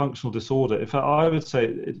a functional disorder. In fact, I would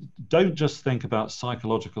say, don't just think about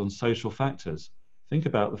psychological and social factors. Think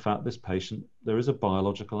about the fact this patient, there is a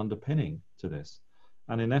biological underpinning to this.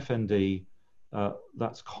 And in FND,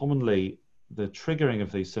 that's commonly the triggering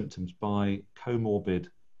of these symptoms by comorbid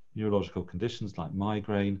neurological conditions like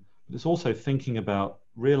migraine. But it's also thinking about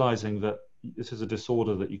realizing that this is a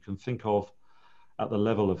disorder that you can think of at the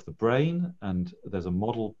level of the brain, and there's a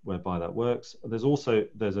model whereby that works. There's also,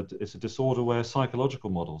 it's a disorder where psychological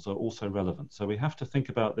models are also relevant. So we have to think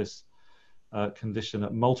about this condition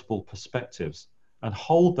at multiple perspectives and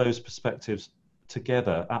hold those perspectives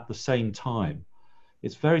together at the same time.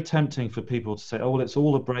 It's very tempting for people to say, oh, well, it's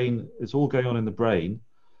all a brain, it's all going on in the brain,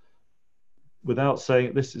 without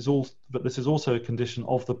saying this is all, but this is also a condition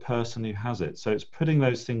of the person who has it. So it's putting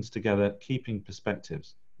those things together, keeping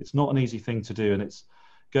perspectives. It's not an easy thing to do, and it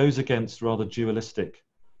goes against rather dualistic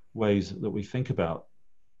ways that we think about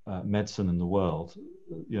medicine in the world.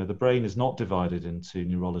 You know, the brain is not divided into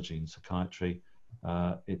neurology and psychiatry.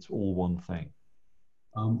 It's all one thing.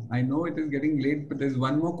 I know it is getting late, but there's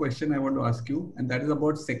one more question I want to ask you, and that is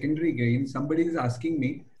about secondary gain. Somebody is asking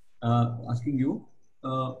me, asking you,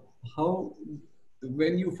 how,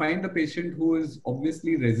 when you find a patient who is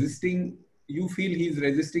obviously resisting, you feel he's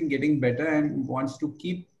resisting getting better and wants to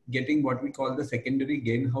keep getting what we call the secondary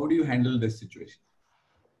gain. How do you handle this situation?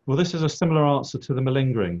 Well, this is a similar answer to the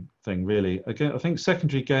malingering thing, really. Again, I think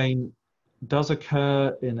secondary gain does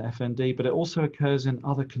occur in FND, but it also occurs in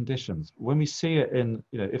other conditions. When we see it in,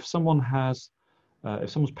 if someone has, if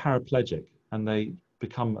someone's paraplegic and they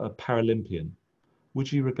become a Paralympian,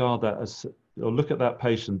 would you regard that as, or look at that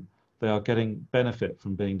patient, they are getting benefit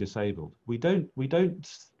from being disabled? We don't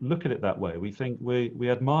look at it that way. We think we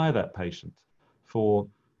admire that patient for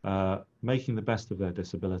making the best of their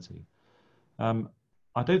disability.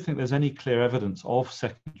 I don't think there's any clear evidence of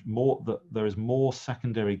that there is more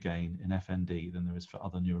secondary gain in FND than there is for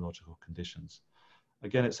other neurological conditions.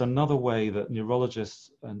 Again, it's another way that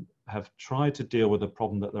neurologists have tried to deal with a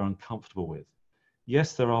problem that they're uncomfortable with.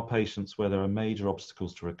 Yes, there are patients where there are major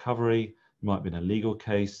obstacles to recovery. It might be in a legal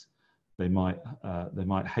case. They might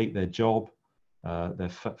hate their job. Their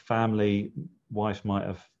family, wife might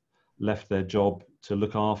have left their job to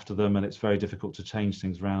look after them, and it's very difficult to change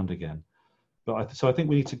things around again. But so I think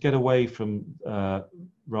we need to get away from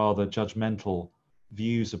rather judgmental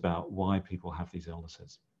views about why people have these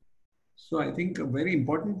illnesses. So I think a very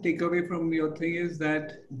important takeaway from your thing is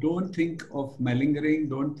that don't think of malingering,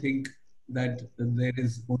 don't think that there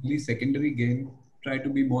is only secondary gain. Try to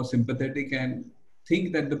be more sympathetic and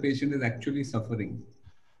think that the patient is actually suffering.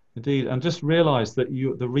 Indeed, and just realize that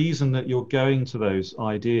the reason that you're going to those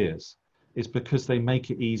ideas is because they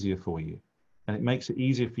make it easier for you. And it makes it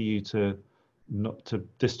easier for you to not to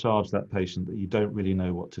discharge that patient that you don't really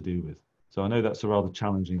know what to do with. So I know that's a rather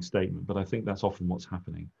challenging statement, but I think that's often what's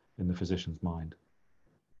happening in the physician's mind.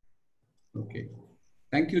 Okay.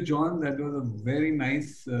 Thank you, John. That was a very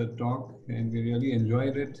nice talk, and we really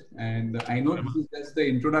enjoyed it. And I know this is just the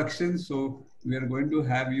introduction, so we are going to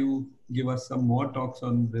have you give us some more talks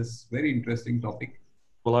on this very interesting topic.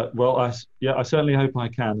 Well, I certainly hope I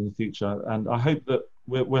can in the future, and I hope that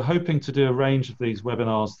we're hoping to do a range of these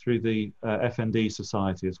webinars through the FND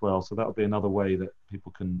Society as well. So that will be another way that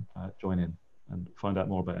people can join in and find out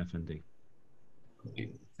more about FND. Okay,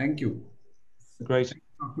 thank you. Great.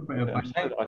 Thank you for your time.